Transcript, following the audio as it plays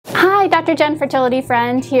Dr. Jen, fertility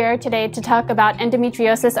friend, here today to talk about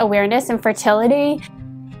endometriosis awareness and fertility.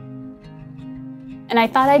 And I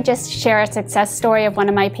thought I'd just share a success story of one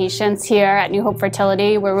of my patients here at New Hope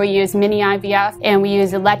Fertility, where we use mini IVF and we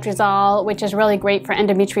use letrozole, which is really great for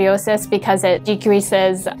endometriosis because it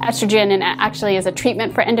decreases estrogen and actually is a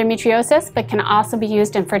treatment for endometriosis, but can also be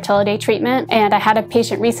used in fertility treatment. And I had a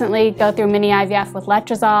patient recently go through mini IVF with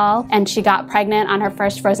letrozole, and she got pregnant on her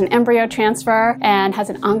first frozen embryo transfer and has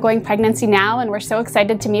an ongoing pregnancy now, and we're so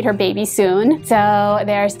excited to meet her baby soon. So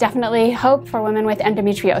there's definitely hope for women with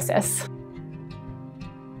endometriosis.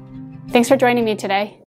 Thanks for joining me today.